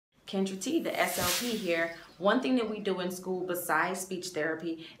Kendra T, the SLP here. One thing that we do in school besides speech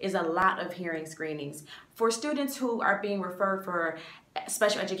therapy is a lot of hearing screenings. For students who are being referred for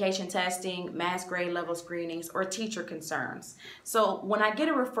special education testing, mass grade level screenings, or teacher concerns. So when I get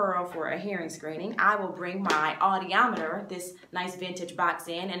a referral for a hearing screening, I will bring my audiometer, this nice vintage box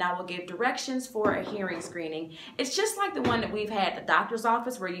in, and I will give directions for a hearing screening. It's just like the one that we've had at the doctor's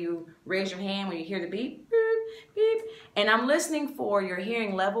office where you raise your hand when you hear the beep, beep, beep, and I'm listening for your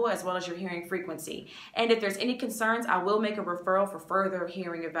hearing level as well as your hearing frequency. And if there's any concerns, I will make a referral for further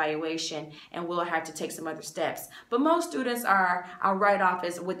hearing evaluation, and we'll have to take some other steps. But most students I'll write off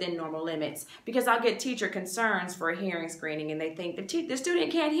as within normal limits, because I'll get teacher concerns for a hearing screening and they think the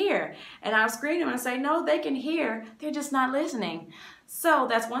student can't hear. And I'll screen them and say, no, they can hear, they're just not listening. So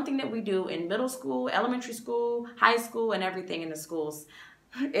that's one thing that we do in middle school, elementary school, high school, and everything in the schools.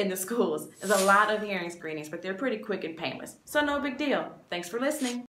 There's a lot of hearing screenings, but they're pretty quick and painless. So no big deal. Thanks for listening.